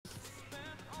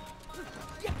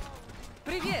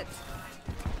Привет!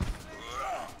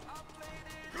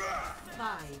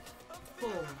 5, 4,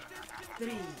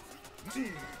 3, 2,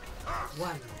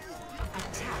 1.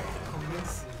 Attack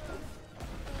commencing.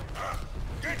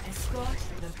 Escort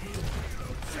the payload.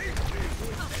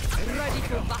 Ready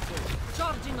for battle.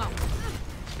 Charging up.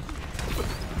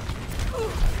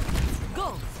 Go!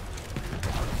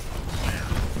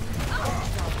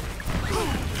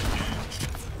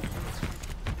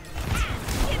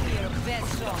 Give me your best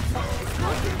shot.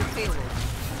 Escorting the payload.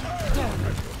 Go!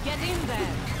 Get in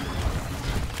there!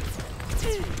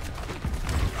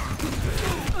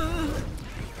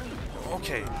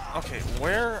 Okay,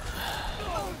 where...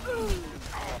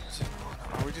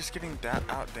 Are we just getting that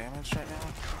out damaged right now?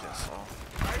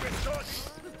 I guess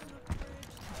so.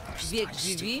 Век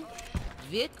живи,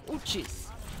 век учись.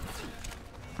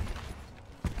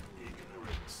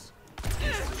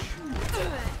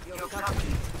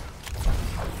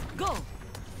 Go!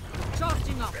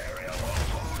 Charging up.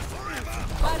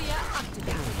 Barrier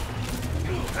activated.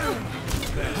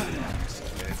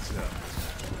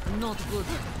 Not good.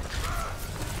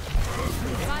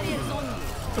 Barrier's on you.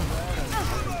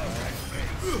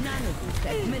 Nanoboost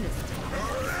administered.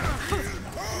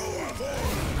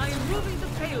 I am moving the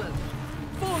payload.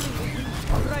 Falling.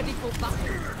 Ready for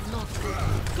battle. Not good.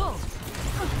 Go!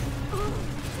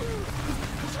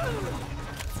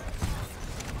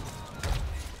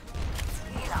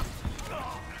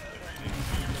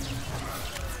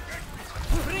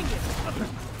 Bring it!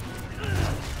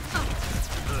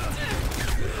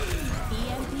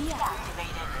 EMP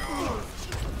activated.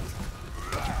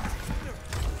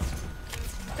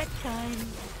 Bedtime.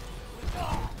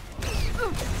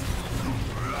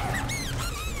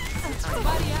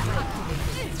 Barrier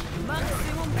activated.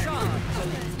 Maximum charge.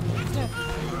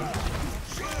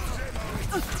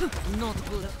 Not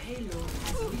good. The payload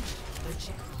has reached the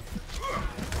checkpoint.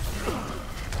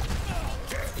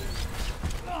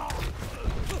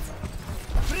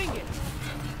 Bring it!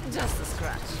 Just a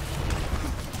scratch.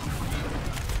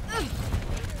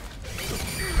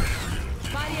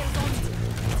 Barrier's on you.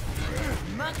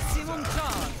 Maximum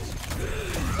charge.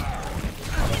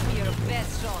 Give me your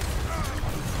best shot.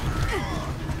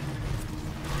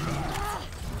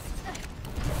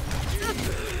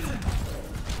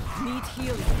 Need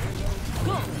healing.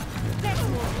 Go! That's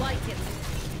more like it.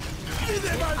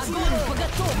 Огонь по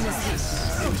готовности.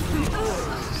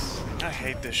 I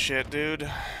hate this shit, dude.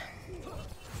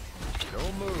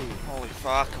 Don't move. Holy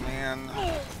fuck, man.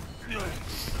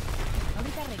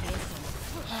 Ahorita regreso.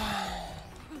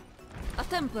 A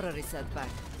temporary setback.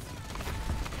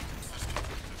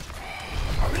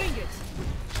 Bring it!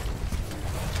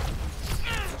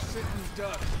 Sitting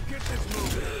duck. Get this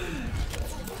moving.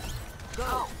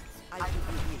 Go! I will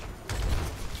be here.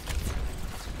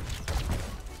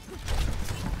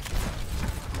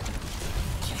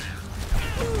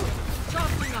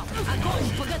 Charging up! Огонь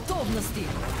по готовности!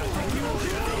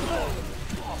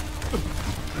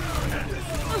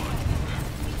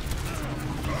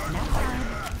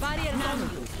 Barrier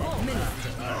nanoboost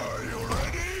administered.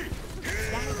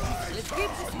 Let's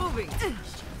keep this moving!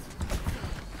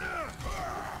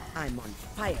 I'm on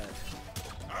fire.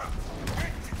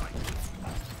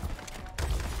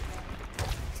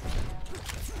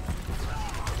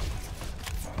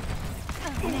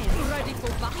 Ready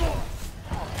for battle!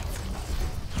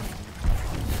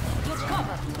 Good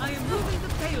cover! I am moving the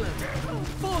payload!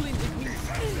 Fall in the weeds!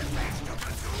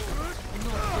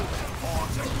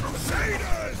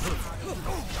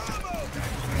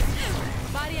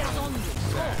 Barriers on you!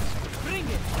 Go! Bring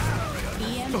it!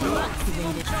 EMP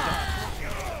activated.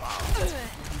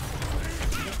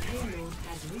 The payload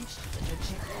has reached the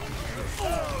checkpoint.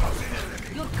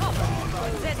 You're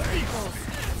covered! Set equals!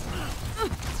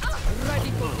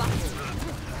 Ready for battle!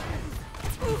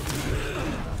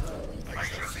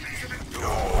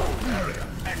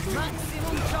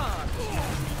 Maximum charge!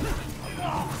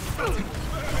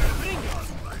 Bring it!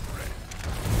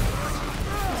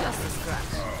 Just a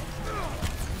scratch.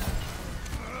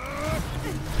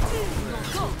 No,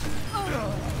 go!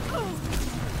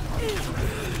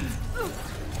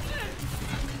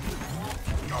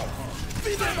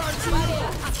 Barrier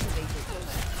activated.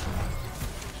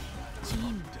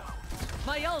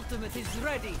 My ultimate is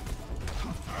ready.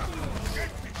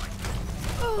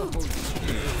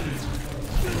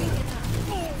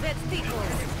 Let's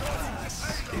equals.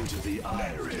 Into the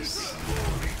iris.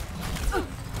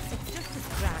 It's just a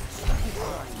scratch.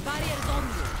 Barriers on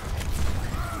you.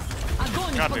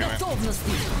 Огонь God по damn it.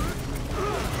 готовности.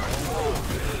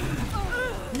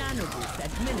 Nanoboost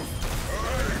administered.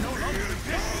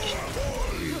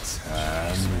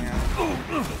 Time.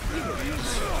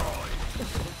 The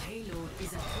payload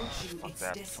is approaching Fuck its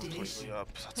that destination. completely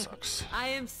up. That sucks. I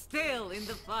am still in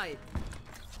the fight.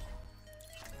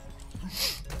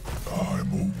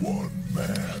 I'm a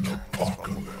one-man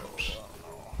apocalypse.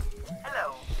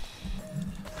 Hello.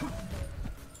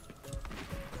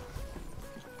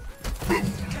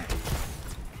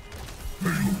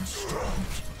 Being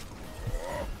stopped.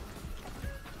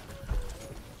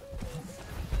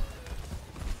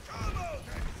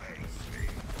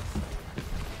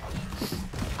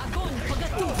 Огонь по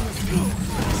готовности.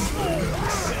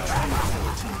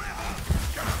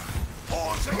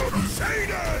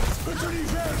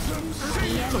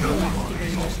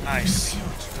 Nice.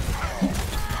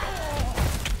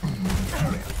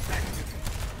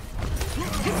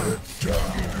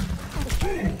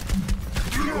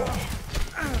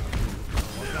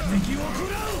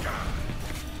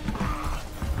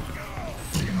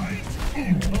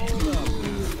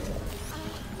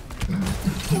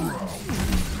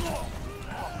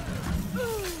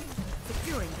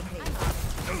 Securing the base.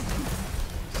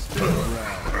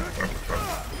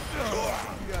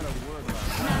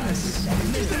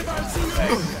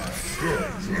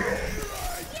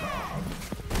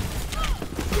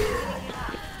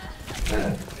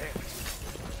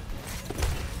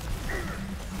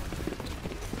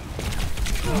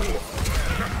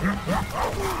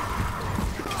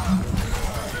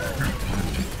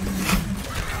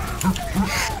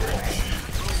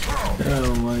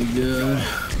 Oh my god.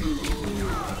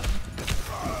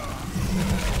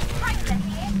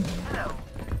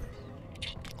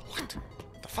 What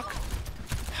the fuck?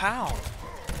 How?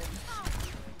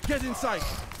 Get inside.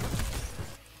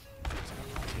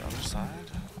 The other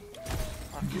side?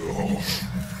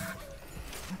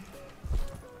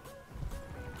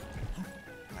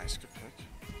 Nice, good pick.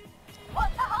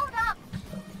 What's the hold up?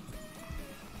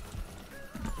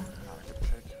 Not a good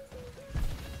pick.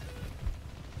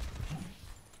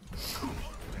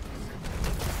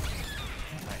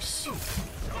 Nice.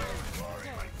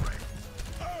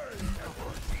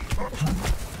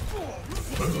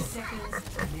 60 seconds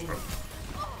remaining.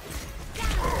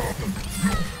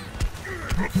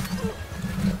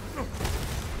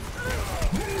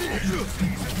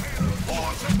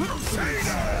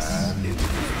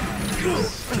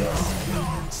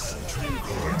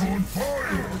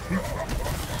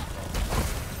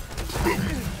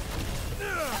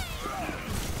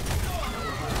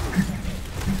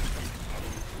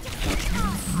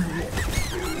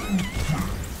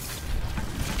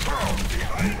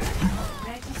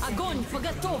 Огонь по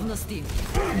готовности.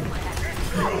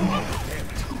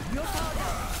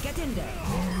 Get in there.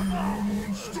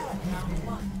 Round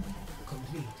 1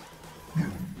 complete.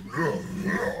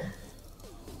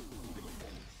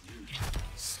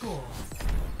 Score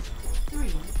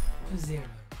 3-0.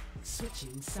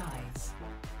 Switching sides.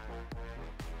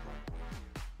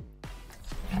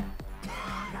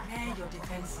 Prepare your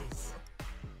defenses.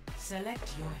 Select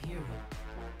your hero.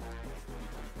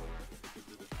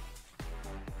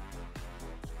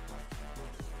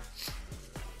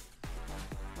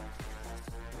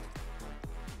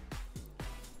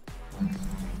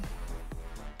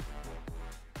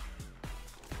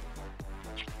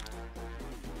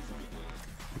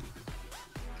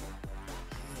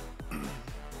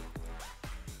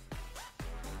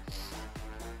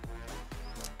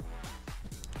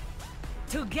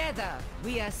 Together,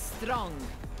 we are strong.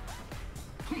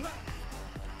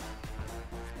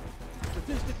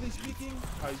 Statistically speaking,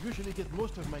 I usually get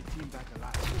most of my team back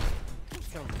alive.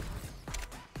 Count it.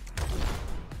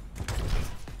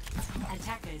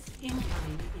 Attackers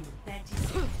incoming in 30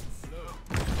 seconds.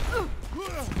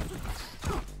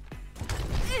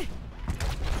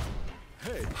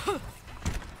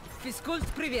 Физкульт,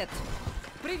 привет.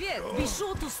 Привет. Be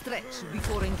sure to stretch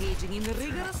before engaging in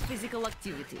rigorous physical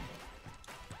activity.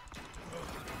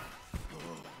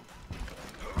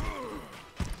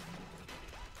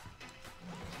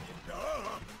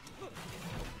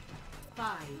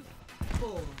 Five,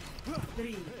 4,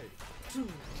 3, 2,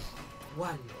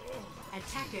 1.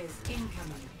 Attackers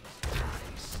incoming.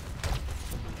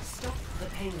 Stop the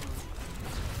payload.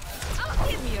 Oh,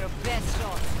 give me your best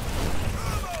shot.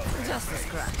 Just a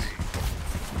scratch.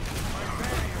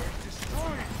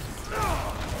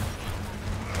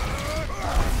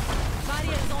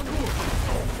 Barriers on wood.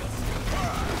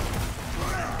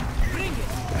 Bring it.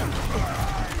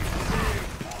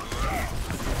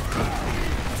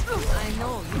 I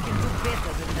know you can do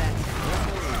better than that.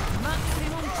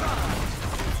 Maximum charge.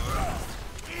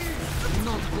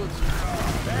 Not good.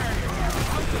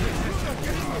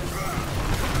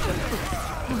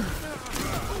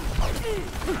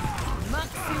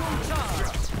 Maximum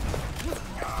charge.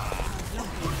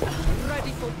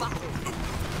 Ready for battle.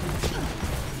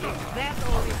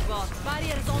 shot.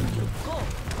 Barriers on you. Go.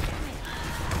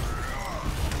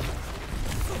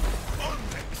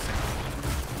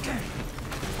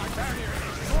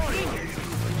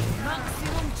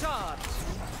 Maximum charge.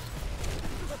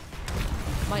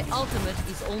 My ultimate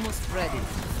is almost ready.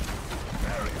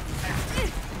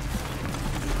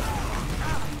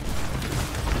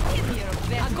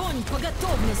 Огонь по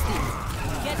готовности.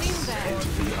 Get in there.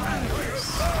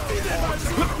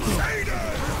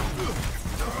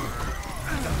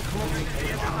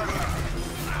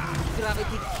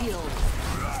 Gravity kill.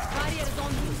 Barriers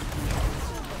on you.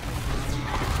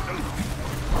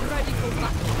 Ready for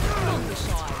battle. Don't be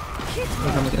shy.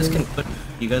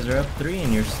 You guys are up 3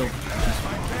 and you're still just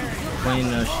playing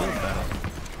a shield battle.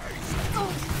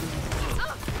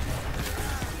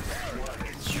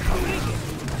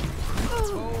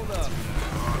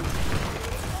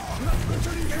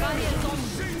 Barriers on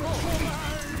you.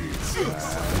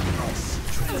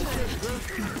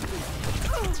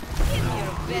 Give me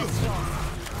your best shot.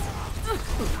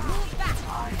 Move back.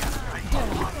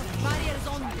 Barriers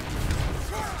on you.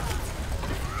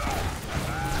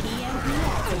 EMP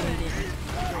activated.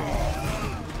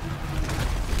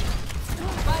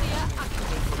 Barrier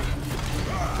activated.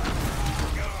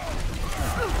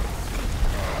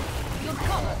 You're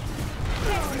covered.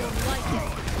 There's more like it.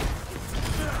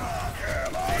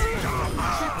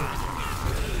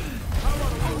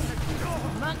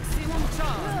 Maximum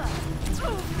charge.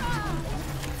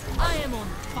 I am on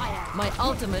fire. My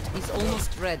ultimate is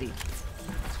almost ready.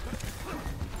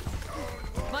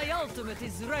 My ultimate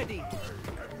is ready.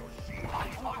 My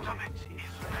ultimate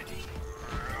is ready.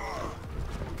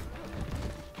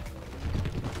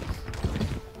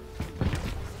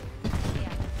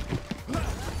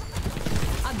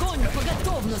 Огонь по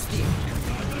готовности.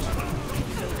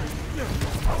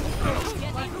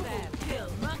 Get in there. Kill.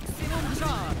 Maximum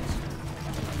charge.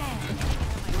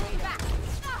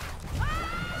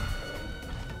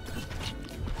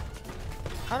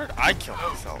 How did I kill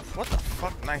myself? What the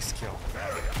fuck? Nice kill.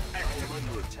 That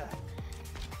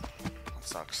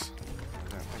sucks. I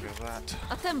didn't think of that.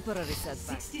 A temporary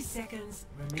setback. 60 seconds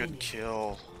remaining. Good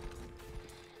kill.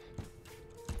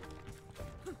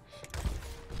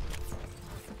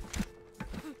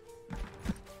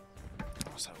 I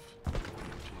must have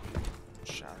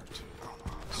shattered too. I don't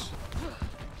know.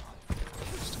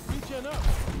 Reaching up.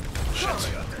 Shit.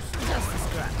 Just a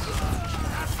scratch.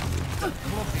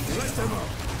 Let them up.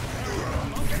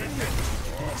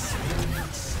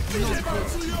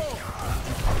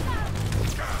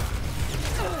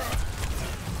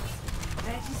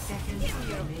 30 seconds Give me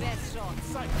your remaining. best shot.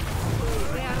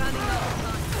 They are running out of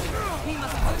time. We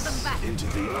must pull them back. Into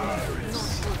the iris.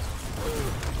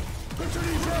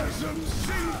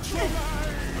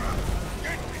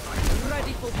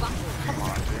 Ready for battle. Come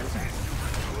on, dude.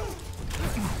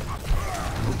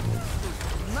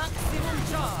 Maximum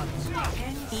charge.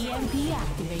 EMP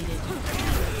activated.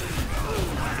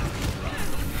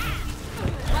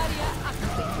 Barrier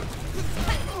activated.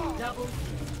 Double,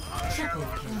 triple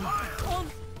kill. On.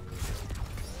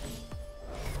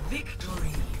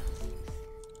 Victory.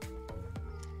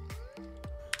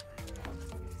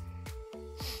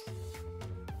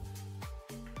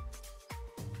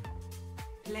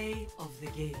 Play of the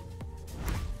game.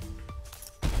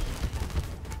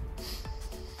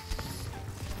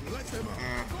 Let them up.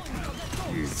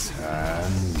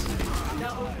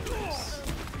 Double.